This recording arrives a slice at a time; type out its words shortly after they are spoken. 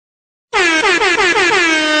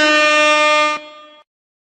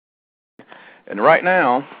And right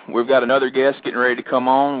now, we've got another guest getting ready to come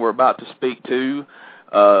on. We're about to speak to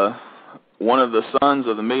one of the sons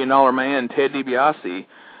of the $1 Million Man, Ted Dibiase.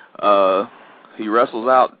 He wrestles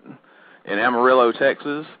out in Amarillo,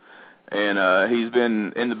 Texas, and he's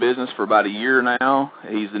been in the business for about a year now.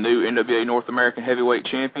 He's the new NWA North American Heavyweight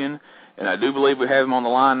Champion, and I do believe we have him on the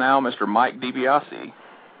line now, Mr. Mike Dibiase.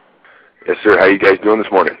 Yes, sir. How you guys doing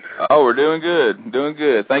this morning? Oh, we're doing good, doing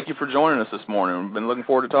good. Thank you for joining us this morning. We've been looking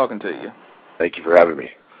forward to talking to you. Thank you for having me.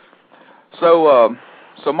 So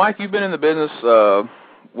Mike, you've been in the business,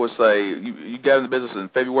 you got in the business in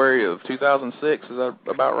February of 2006, is that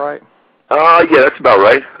about right? Yeah, that's about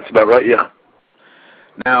right. Yeah.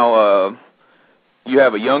 Now, you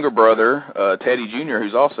have a younger brother, Teddy Jr.,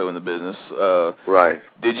 who's also in the business. Right.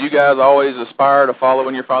 Did you guys always aspire to follow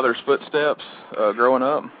in your father's footsteps growing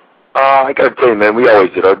up? I got to tell you, man, we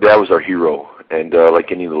always did. Our dad was our hero, and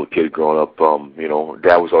like any little kid growing up,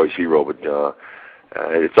 Dad was always hero, but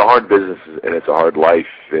it's a hard business, and it's a hard life,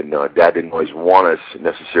 and Dad didn't always want us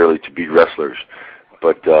necessarily to be wrestlers,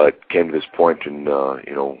 but it came to this point, and,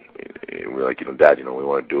 we were like, Dad, we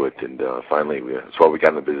want to do it, and finally, that's why we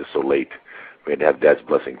got in the business so late. We had to have Dad's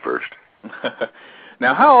blessing first.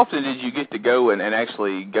 Now, how often did you get to go and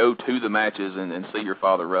actually go to the matches and see your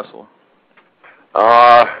father wrestle?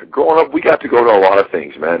 Growing up, we got to go to a lot of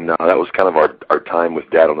things, man. That was kind of our time with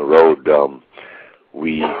Dad on the road.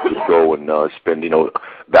 We would go and spend,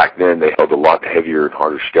 back then they held a lot heavier and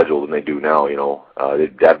harder schedule than they do now,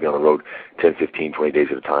 Dad'd be on the road 10, 15, 20 days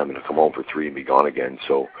at a time and come home for 3 and be gone again.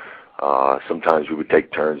 So sometimes we would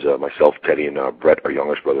take turns, myself, Teddy, and Brett, our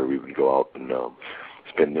youngest brother, we would go out and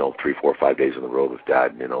spend, 3, 4, 5 days on the road with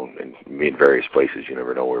Dad, and me in various places. You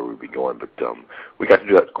never know where we'd be going, but we got to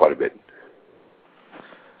do that quite a bit.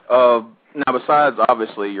 Now, besides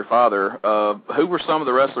obviously your father, who were some of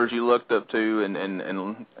the wrestlers you looked up to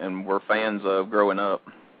and were fans of growing up?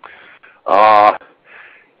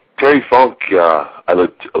 Terry Funk, I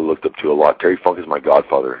looked up to a lot. Terry Funk is my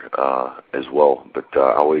godfather as well, but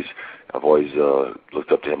I've always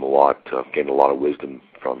looked up to him a lot. Gained a lot of wisdom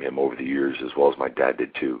from him over the years, as well as my dad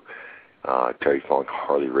did too. Terry Funk,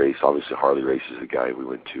 Harley Race. Obviously, Harley Race is the guy we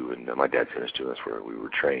went to, and my dad sent us to. That's where we were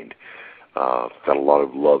trained. Got a lot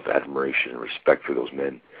of love, admiration, and respect for those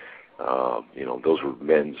men. Those were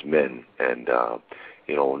men's men, and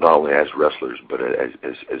not only as wrestlers but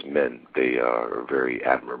as men, they are very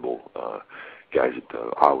admirable guys that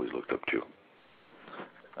I always looked up to.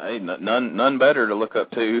 Hey, none better to look up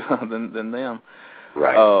to than them.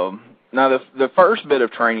 Right. Now, the first bit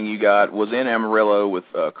of training you got was in Amarillo with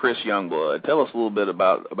Chris Youngblood. Tell us a little bit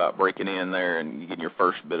about breaking in there and getting your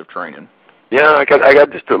first bit of training. Yeah, I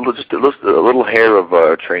got just a little hair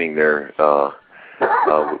of training there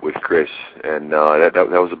with Chris, and that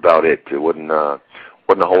was about it. It wasn't a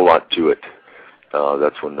whole lot to it.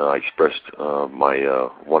 That's when I expressed my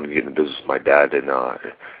wanting to get in the business with my dad, and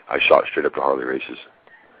I shot straight up to Harley Races.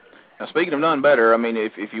 Now, speaking of none better, I mean,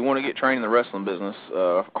 if you want to get trained in the wrestling business,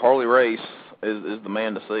 Harley Race is the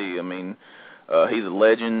man to see. I mean, he's a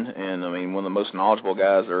legend, and I mean, one of the most knowledgeable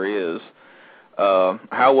guys there is.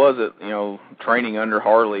 How was it, training under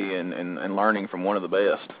Harley and learning from one of the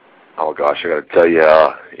best? Oh gosh, I got to tell you,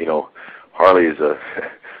 Harley is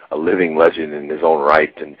a living legend in his own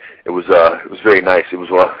right, and it was very nice. It was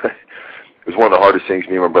one of the hardest things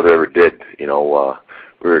me and my brother ever did. We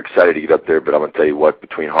were excited to get up there, but I'm gonna tell you what,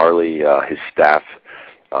 between Harley, his staff,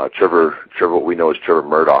 Trevor, what we know as Trevor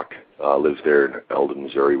Murdoch, lives there in Eldon,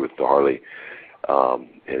 Missouri, with the Harley.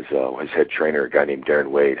 His head trainer, a guy named Darren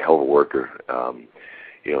Wade, hell of a worker.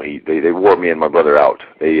 They wore me and my brother out.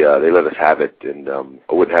 They let us have it, and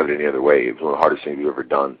I wouldn't have it any other way. It was one of the hardest things we've ever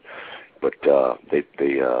done. But oh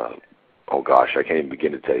gosh, I can't even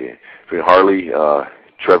begin to tell you. Between Harley,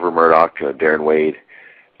 Trevor Murdoch, Darren Wade,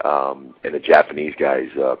 and the Japanese guys,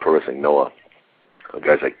 Pro Wrestling Noah,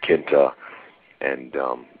 guys like Kenta, and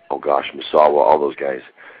oh gosh, Misawa, all those guys.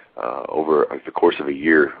 Over the course of a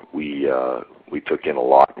year, we took in a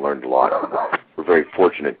lot, learned a lot. We're very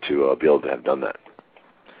fortunate to be able to have done that.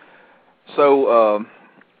 So,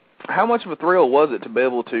 how much of a thrill was it to be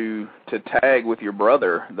able to tag with your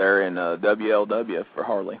brother there in WLW for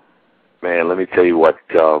Harley? Man, let me tell you what.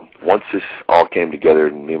 Once this all came together,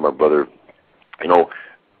 and me and my brother,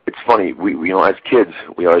 it's funny. We as kids,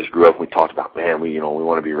 we always grew up and we talked about, man, we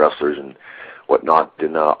want to be wrestlers and whatnot.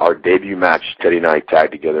 And our debut match, Teddy and I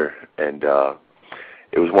tagged together, and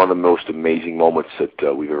it was one of the most amazing moments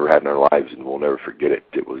that we've ever had in our lives, and we'll never forget it.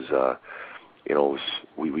 It was,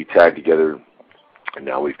 we tagged together, and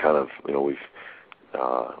now we've kind of,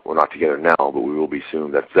 we're not together now, but we will be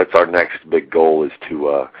soon. That's our next big goal, is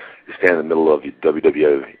to stand in the middle of the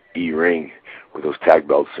WWE ring with those tag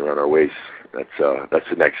belts around our waists. That's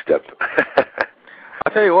the next step.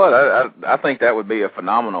 I'll tell you what, I think that would be a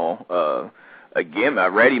phenomenal a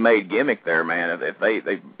ready-made gimmick there, man. If they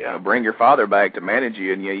bring your father back to manage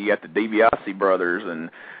you, and you got the Dibiase brothers, and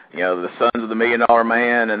the sons of the $1 Million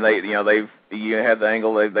Man, and you have the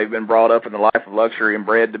angle they've been brought up in the life of luxury and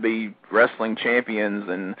bred to be wrestling champions,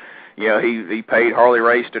 and he paid Harley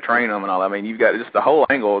Race to train them and all. I mean, you've got just the whole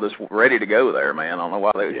angle just ready to go there, man. I don't know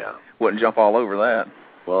why they wouldn't jump all over that.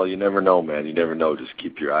 Well, you never know, man. You never know. Just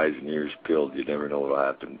keep your eyes and ears peeled. You never know what'll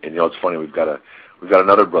happen. And it's funny. We've got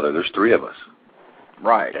another brother. There's 3 of us.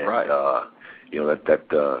 Right, and, right.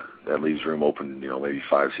 That leaves room open. Maybe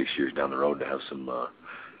 5-6 years down the road to have some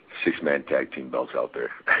 6-man tag team belts out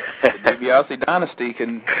there. The Dibiase dynasty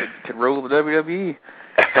can rule the WWE.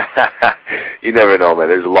 You never know, man.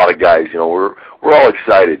 There's a lot of guys. We're all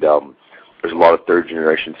excited. There's a lot of 3rd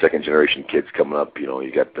generation, 2nd generation kids coming up.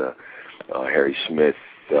 You got the Harry Smith,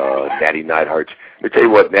 Natty Neidhart. Let me tell you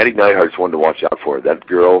what, Natty Neidhart's one to watch out for. That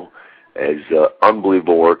girl is an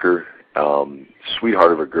unbelievable worker.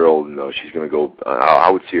 Sweetheart of a girl. She's going to go. I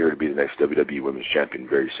would see her to be the next WWE Women's Champion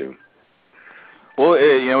very soon. Well,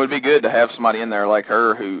 it would be good to have somebody in there like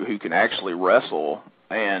her who can actually wrestle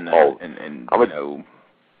and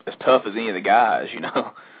as tough as any of the guys.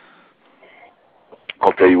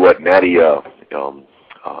 I'll tell you what, Natty. I'm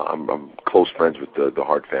close friends with the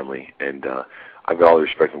Hart family, and I've got all the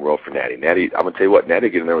respect in the world for Natty. Natty, I'm gonna tell you what, Natty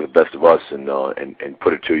get in there with the best of us and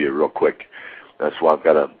put it to you real quick. That's why I've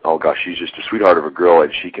got she's just a sweetheart of a girl,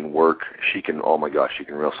 and she can work. She can, oh my gosh, she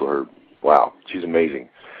can wrestle her. Wow, she's amazing.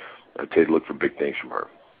 I tell you to look for big things from her.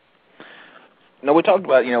 No, we talked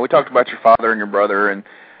about your father and your brother, and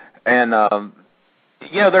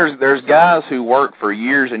there's guys who work for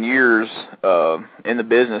years and years in the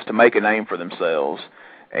business to make a name for themselves.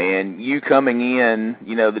 And you coming in,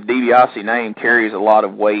 the Dibiase name carries a lot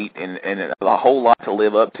of weight and a whole lot to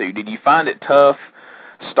live up to. Did you find it tough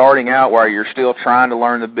starting out where you're still trying to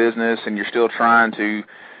learn the business and you're still trying to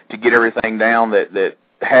get everything down, that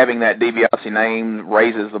having that Dibiase name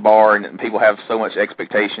raises the bar and people have so much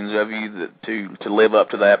expectations of you to live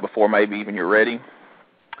up to that before maybe even you're ready?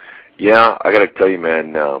 Yeah, I got to tell you,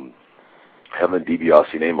 man, having a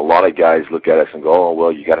Dibiase name, a lot of guys look at us and go, oh,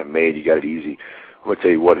 well, you got it made, you got it easy. I'm going to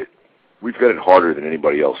tell you what, we've got it harder than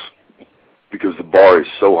anybody else because the bar is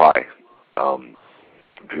so high.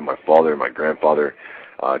 Between my father and my grandfather,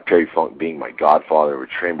 Terry Funk being my godfather, we're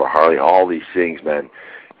trained by Harley, all these things, man.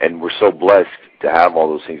 And we're so blessed to have all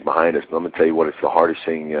those things behind us. But I'm going to tell you what, it's the hardest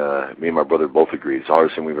thing, me and my brother both agree, it's the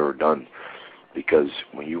hardest thing we've ever done. Because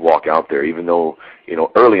when you walk out there, even though,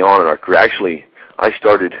 early on in our career, actually, I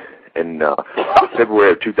started in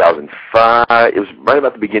February of 2005. It was right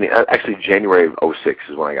about the beginning, actually January of 2006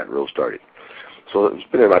 is when I got real started. So it's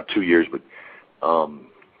been about 2 years, but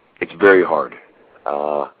it's very hard.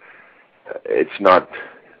 It's not,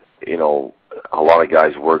 a lot of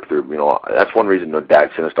guys work there. That's one reason my dad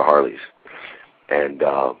sent us to Harley's. And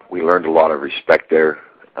we learned a lot of respect there.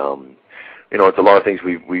 It's a lot of things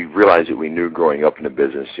we realized that we knew growing up in the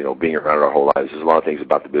business, being around it our whole lives. There's a lot of things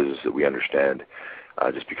about the business that we understand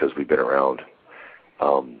just because we've been around.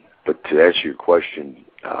 But to answer your question,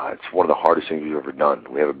 it's one of the hardest things we've ever done.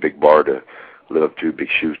 We have a big bar to live up to, big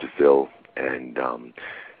shoes to fill, and,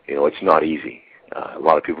 it's not easy. A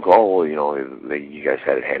lot of people go, oh, well, you guys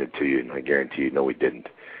had it handed to you, and I guarantee you, no, we didn't.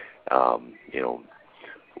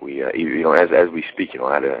 We, as we speak,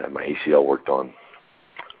 I had my ACL worked on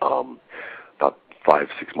about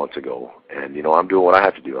 5-6 months ago, and I'm doing what I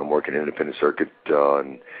have to do. I'm working an independent circuit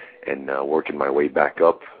and working my way back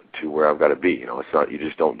up to where I've got to be. It's not, you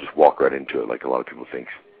just don't just walk right into it like a lot of people think.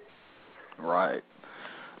 Right.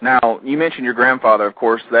 Now, you mentioned your grandfather, of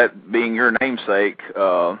course, that being your namesake,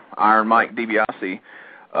 Iron Mike Dibiase.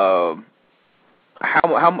 How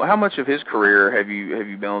much of his career have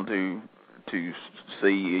you been able to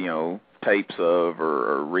see, tapes of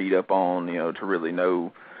or read up on, to really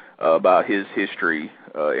know about his history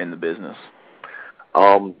in the business?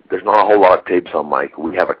 There's not a whole lot of tapes on Mike.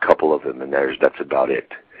 We have a couple of them, and that's about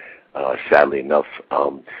it. Sadly enough,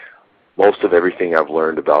 most of everything I've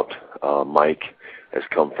learned about Mike has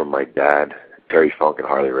come from my dad, Terry Funk, and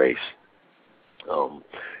Harley Race.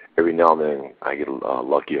 Every now and then I get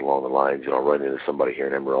lucky along the lines, I'll run into somebody here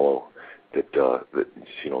in Amarillo that got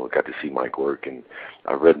to see Mike work, and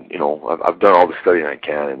I've read, I've done all the studying I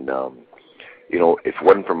can, and if it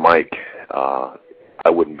wasn't for Mike, I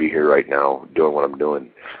wouldn't be here right now doing what I'm doing.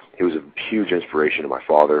 He was a huge inspiration to my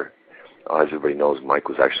father. As everybody knows, Mike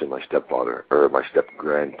was actually my stepfather, or my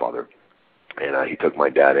step-grandfather, and he took my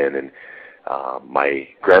dad in, and my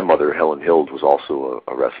grandmother, Helen Hild, was also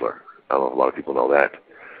a wrestler. I don't know if a lot of people know that.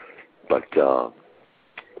 But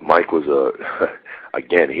Mike was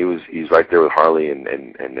again, he's right there with Harley and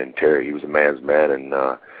Terry. He was a man's man, and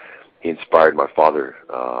he inspired my father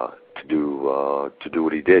to do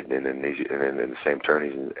what he did, and in the same turn,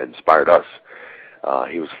 he inspired us.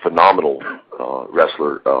 He was a phenomenal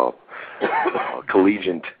wrestler,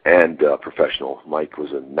 collegiate and professional. Mike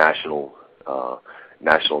was a national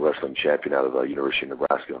wrestling champion out of the University of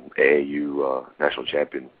Nebraska, AAU national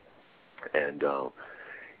champion, and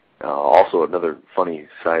also another funny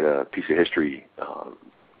piece of history.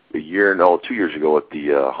 2 years ago at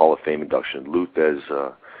the Hall of Fame induction, Luthez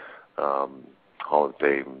Hall of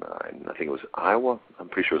Fame, and I think it was Iowa. I'm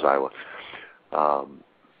pretty sure it was Iowa.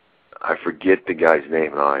 I forget the guy's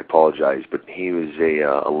name, and I apologize, but he was a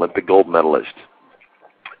Olympic gold medalist,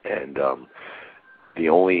 and the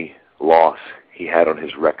only loss he had on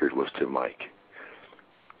his record was to Mike.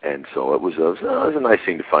 And so it was a nice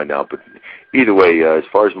thing to find out. But either way, as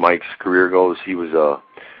far as Mike's career goes, he was a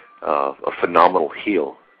phenomenal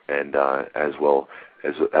heel, and as well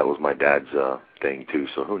as that was my dad's thing too.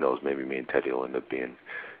 So who knows? Maybe me and Teddy will end up being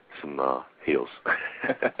some heels.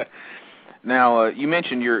 Now, you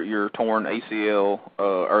mentioned your torn ACL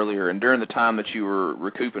earlier, and during the time that you were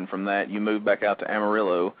recouping from that, you moved back out to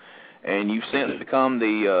Amarillo, and you've since become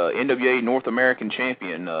the NWA North American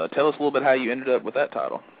champion. Tell us a little bit how you ended up with that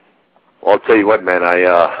title. Well, I'll tell you what, man.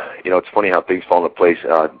 It's funny how things fall into place.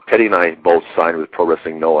 Teddy and I both signed with Pro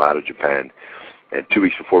Wrestling Noah out of Japan, and 2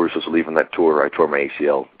 weeks before we were supposed to leave on that tour, I tore my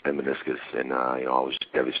ACL and meniscus, and I was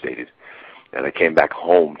devastated. And I came back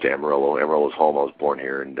home to Amarillo. Amarillo's home. I was born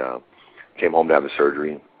here, and came home to have the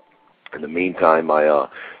surgery. In the meantime,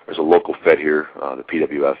 there's a local fed here, the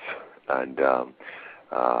PWF, and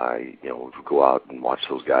I would go out and watch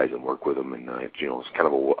those guys and work with them, and it's kind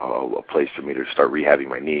of a place for me to start rehabbing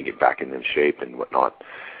my knee, get back in shape and whatnot.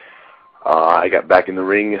 I got back in the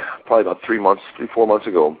ring probably about 4 months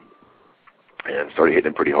ago, and started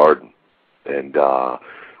hitting it pretty hard. And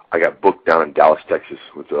I got booked down in Dallas, Texas,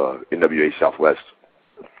 with NWA Southwest.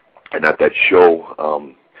 And at that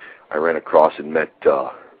show, I ran across and met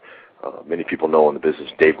many people know in the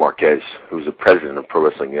business, Dave Marquez, who's the president of Pro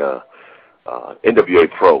Wrestling NWA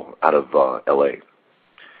Pro out of L.A.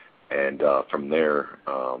 And from there,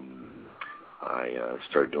 I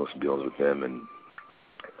started doing some deals with them, and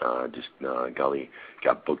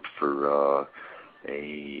got booked for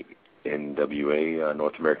a NWA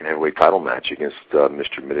North American Heavyweight title match against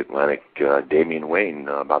Mr. Mid-Atlantic Damian Wayne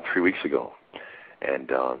about 3 weeks ago. And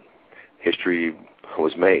history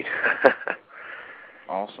was made.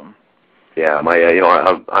 Awesome. Yeah,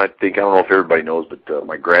 I think, I don't know if everybody knows, but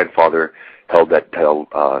my grandfather held that title,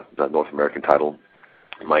 the North American title.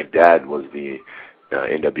 My dad was the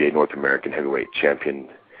NWA North American Heavyweight Champion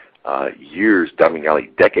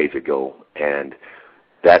decades ago, and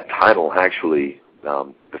that title actually,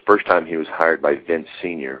 the first time he was hired by Vince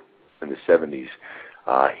Sr. in the 70s,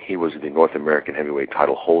 he was the North American Heavyweight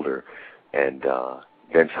title holder, and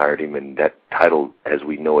Vince hired him, and that title, as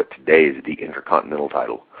we know it today, is the Intercontinental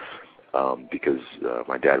title, because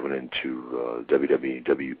my dad went into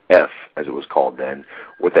WWF, as it was called then,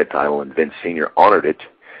 with that title, and Vince Sr. honored it,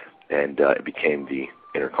 and it became the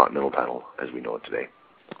Intercontinental title, as we know it today.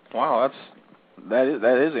 Wow, that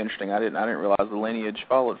is interesting. I didn't realize the lineage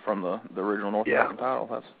followed from the original North American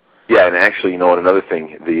title. Yeah, and actually, another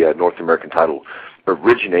thing, the North American title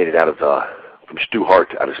originated from Stu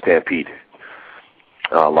Hart out of Stampede.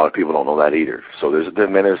 A lot of people don't know that either. So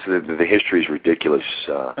the history is ridiculous.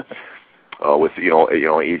 With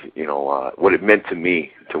what it meant to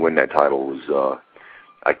me to win that title was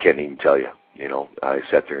I can't even tell you. I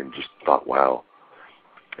sat there and just thought, wow,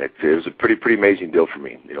 it was a pretty amazing deal for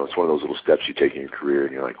me. It's one of those little steps you take in your career,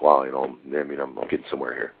 and you're like, wow, I'm getting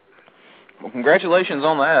somewhere here. Well, congratulations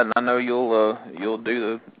on that, and I know you'll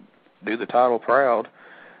do the title proud.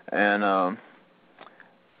 And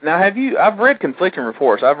now, I've read conflicting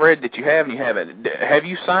reports. I've read that you have and you haven't. Have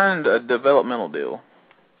you signed a developmental deal?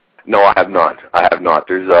 No, I have not.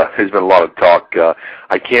 There's been a lot of talk.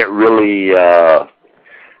 I can't really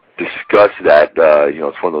discuss that.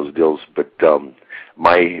 It's one of those deals. But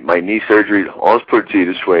my knee surgery, I'll just put it to you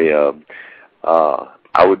this way.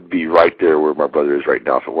 I would be right there where my brother is right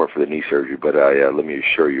now if it weren't for the knee surgery. But let me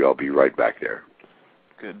assure you, I'll be right back there.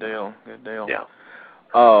 Good deal. Yeah.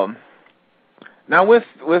 Now, with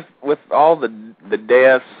all the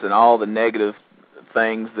deaths and all the negative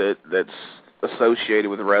things that's associated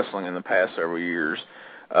with wrestling in the past several years,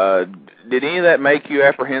 did any of that make you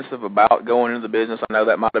apprehensive about going into the business? I know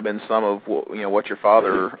that might have been some of what your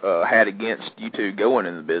father had against you two going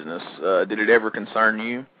into the business. Did it ever concern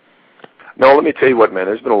you? No, let me tell you what, man.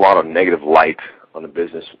 There's been a lot of negative light on the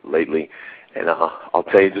business lately, and I'll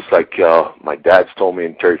tell you, just like my dad's told me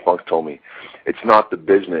and Terry Funk's told me, it's not the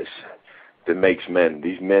business that makes men.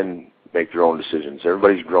 These men make their own decisions.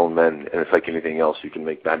 Everybody's grown men, and it's like anything else. You can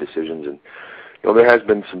make bad decisions, and there has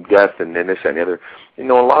been some death and this and the other. A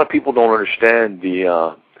lot of people don't understand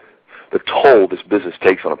the toll this business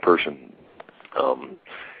takes on a person.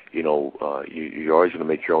 You're always going to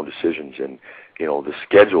make your own decisions, and the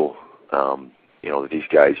schedule that these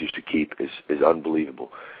guys used to keep is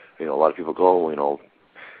unbelievable. A lot of people go, I don't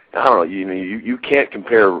know, you can't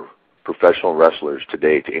compare professional wrestlers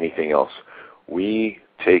today to anything else. We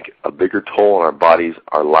take a bigger toll on our bodies,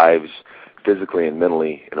 our lives, physically and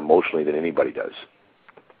mentally and emotionally than anybody does.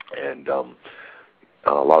 And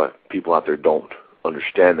a lot of people out there don't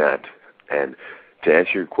understand that. And to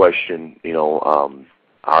answer your question,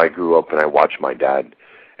 I grew up and I watched my dad,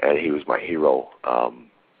 and he was my hero.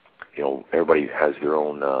 Everybody has their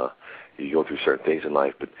own, you go through certain things in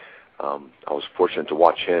life, but I was fortunate to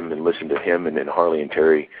watch him and listen to him and then Harley and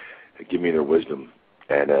Terry give me their wisdom.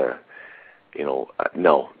 And,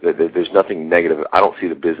 no, there's nothing negative. I don't see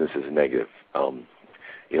the business as negative.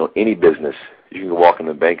 Any business, you can walk in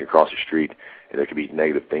the bank across the street and there could be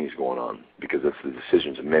negative things going on because that's the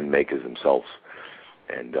decisions that men make as themselves.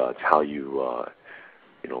 And it's how you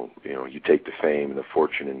take the fame and the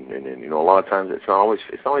fortune, and a lot of times it's not always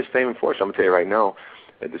fame and fortune. I'm gonna tell you right now,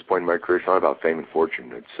 at this point in my career, it's not about fame and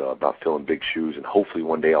fortune. It's about filling big shoes, and hopefully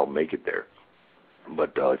one day I'll make it there.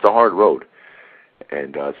 But it's a hard road,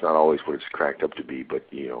 and it's not always what it's cracked up to be. But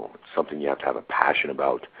it's something you have to have a passion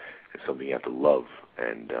about. It's something you have to love.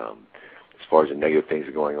 And as far as the negative things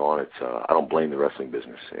that are going on, it's I don't blame the wrestling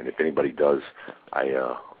business. And if anybody does,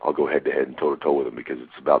 I'll go head to head and toe to toe with them because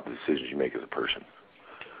it's about the decisions you make as a person.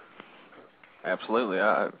 Absolutely.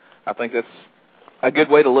 I think that's a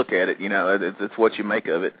good way to look at it. It's what you make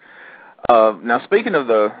of it. Now, speaking of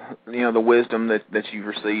the wisdom that you've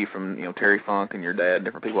received from Terry Funk and your dad and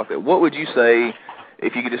different people like that, what would you say,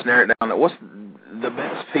 if you could just narrow it down, what's the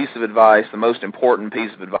best piece of advice, the most important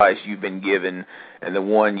piece of advice you've been given, and the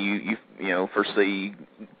one you foresee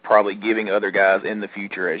probably giving other guys in the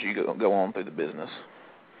future as you go on through the business?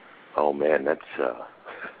 Oh man, that's a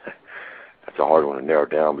hard one to narrow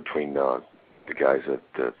down between the guys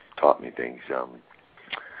that taught me things.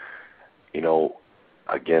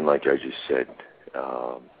 Again, like I just said,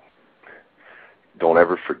 don't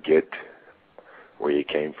ever forget where you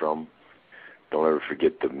came from. Don't ever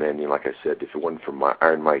forget the men. Like I said, if it wasn't for my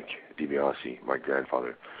Iron Mike Dibiase, my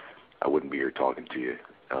grandfather, I wouldn't be here talking to you.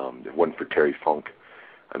 If it wasn't for Terry Funk,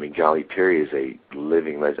 golly, Terry is a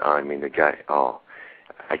living legend. The guy,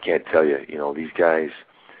 I can't tell you. These guys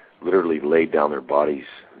literally laid down their bodies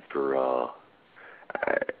for.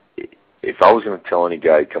 If I was going to tell any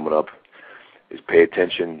guy coming up, is pay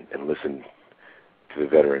attention and listen to the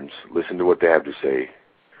veterans. Listen to what they have to say.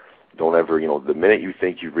 Don't ever, the minute you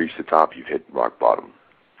think you've reached the top, you've hit rock bottom.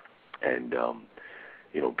 And,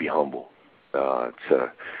 be humble. It's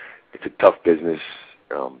a tough business.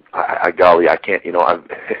 I can't,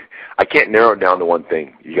 I can't narrow it down to one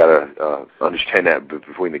thing. You got to understand that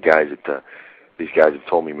between the guys that these guys have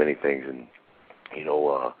told me many things, and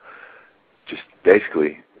just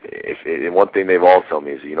basically, and one thing they've all told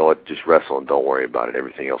me is, just wrestle and don't worry about it.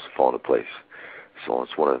 Everything else will fall into place. So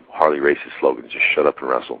it's one of Harley Race's slogans: just shut up and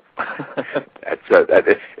wrestle. That's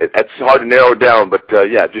hard to narrow down, but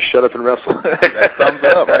yeah, just shut up and wrestle. That sums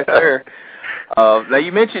it up right there. Now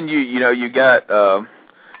you mentioned you got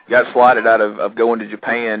slotted out of going to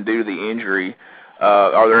Japan due to the injury.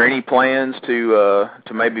 Are there any plans to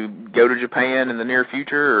maybe go to Japan in the near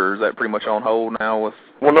future, or is that pretty much on hold now?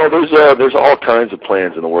 Well, no, there's all kinds of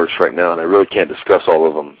plans in the works right now, and I really can't discuss all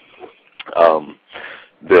of them.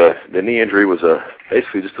 The knee injury was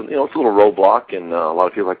basically just it's a little roadblock, and a lot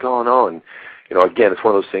of people are like, oh no, and again, it's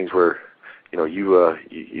one of those things where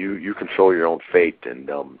you control your own fate, and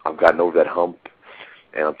I've gotten over that hump,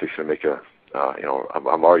 and I'm fixing to make I've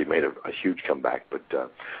already made a huge comeback, but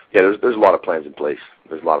yeah, there's a lot of plans in place.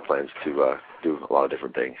 There's a lot of plans to do a lot of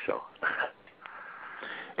different things. So,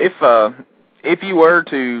 if you were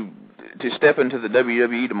to step into the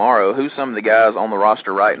WWE tomorrow, who's some of the guys on the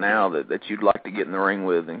roster right now that you'd like to get in the ring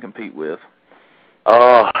with and compete with?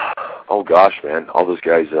 Oh gosh, man, all those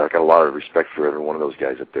guys. I got a lot of respect for every one of those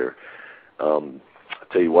guys up there. I'll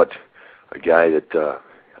tell you what, a guy that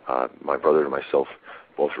my brother and myself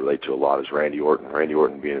both relate to a lot is Randy Orton. Randy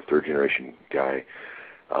Orton being a third-generation guy,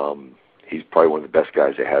 he's probably one of the best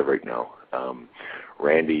guys they have right now.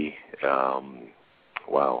 Randy,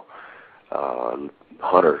 wow.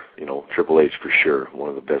 Hunter, Triple H for sure, one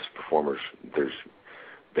of the best performers there's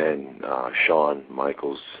Ben, Shawn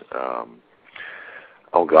Michaels.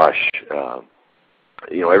 Oh gosh,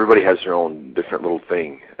 everybody has their own different little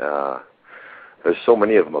thing. There's so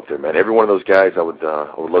many of them up there, man. Every one of those guys I would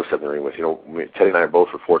love to step in the ring with. Teddy and I both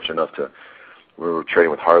were fortunate enough we were training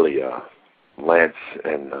with Harley, Lance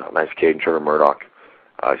Cade and Trevor Murdoch,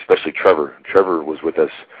 especially Trevor. Trevor was with us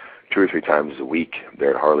 2 or 3 times a week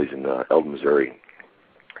there at Harley's in Eldon, Missouri,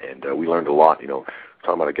 and we learned a lot.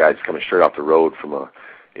 Talking about a guy that's coming straight off the road from a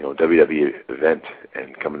WWE event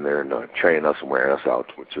and coming there and training us and wearing us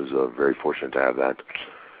out, which was very fortunate to have that.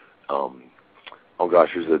 Oh gosh,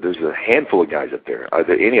 there's a handful of guys up there. Are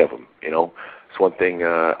there any of them? It's one thing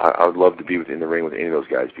I would love to be in the ring with any of those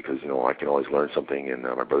guys because I can always learn something, and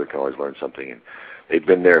my brother can always learn something, and they've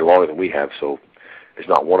been there longer than we have, so there's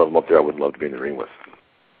not one of them up there I wouldn't love to be in the ring with.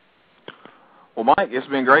 Well, Mike, it's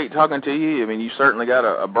been great talking to you. I mean, you certainly got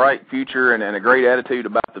a bright future and a great attitude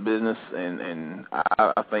about the business, and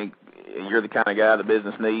I think you're the kind of guy the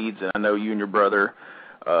business needs, and I know you and your brother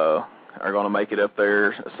are going to make it up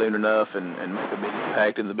there soon enough and make a big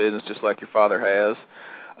impact in the business just like your father has.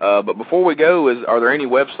 But before we go, are there any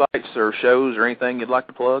websites or shows or anything you'd like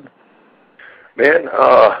to plug? Man,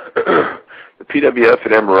 the PWF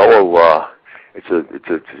in Amarillo, it's an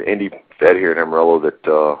indie fed here in Amarillo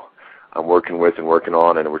that I'm working with and working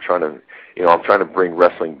on, and we're trying to, I'm trying to bring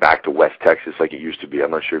wrestling back to West Texas like it used to be.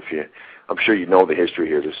 I'm sure you know the history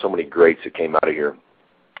here. There's so many greats that came out of here,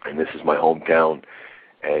 and this is my hometown.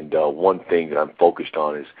 And one thing that I'm focused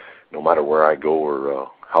on is no matter where I go or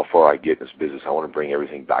how far I get in this business, I want to bring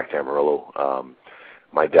everything back to Amarillo.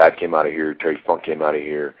 My dad came out of here. Terry Funk came out of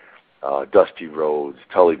here. Dusty Rhodes,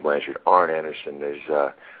 Tully Blanchard, Arn Anderson.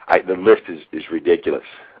 The list is ridiculous,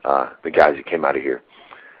 the guys that came out of here.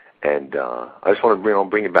 And I just want to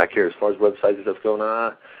bring it back here. As far as websites and stuff go,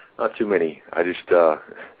 not too many. I just, for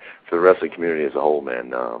the wrestling community as a whole,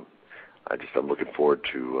 man, I'm looking forward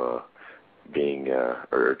to being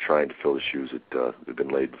or trying to fill the shoes that have been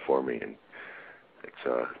laid before me, and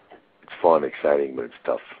it's fun, exciting, but it's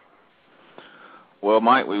tough. Well,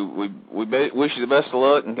 Mike, we wish you the best of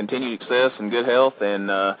luck and continued success and good health,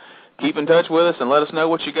 and keep in touch with us and let us know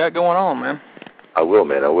what you got going on, man. I will,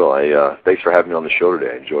 man. I will. Thanks for having me on the show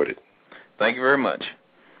today. I enjoyed it. Thank you very much.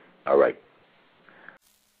 All right.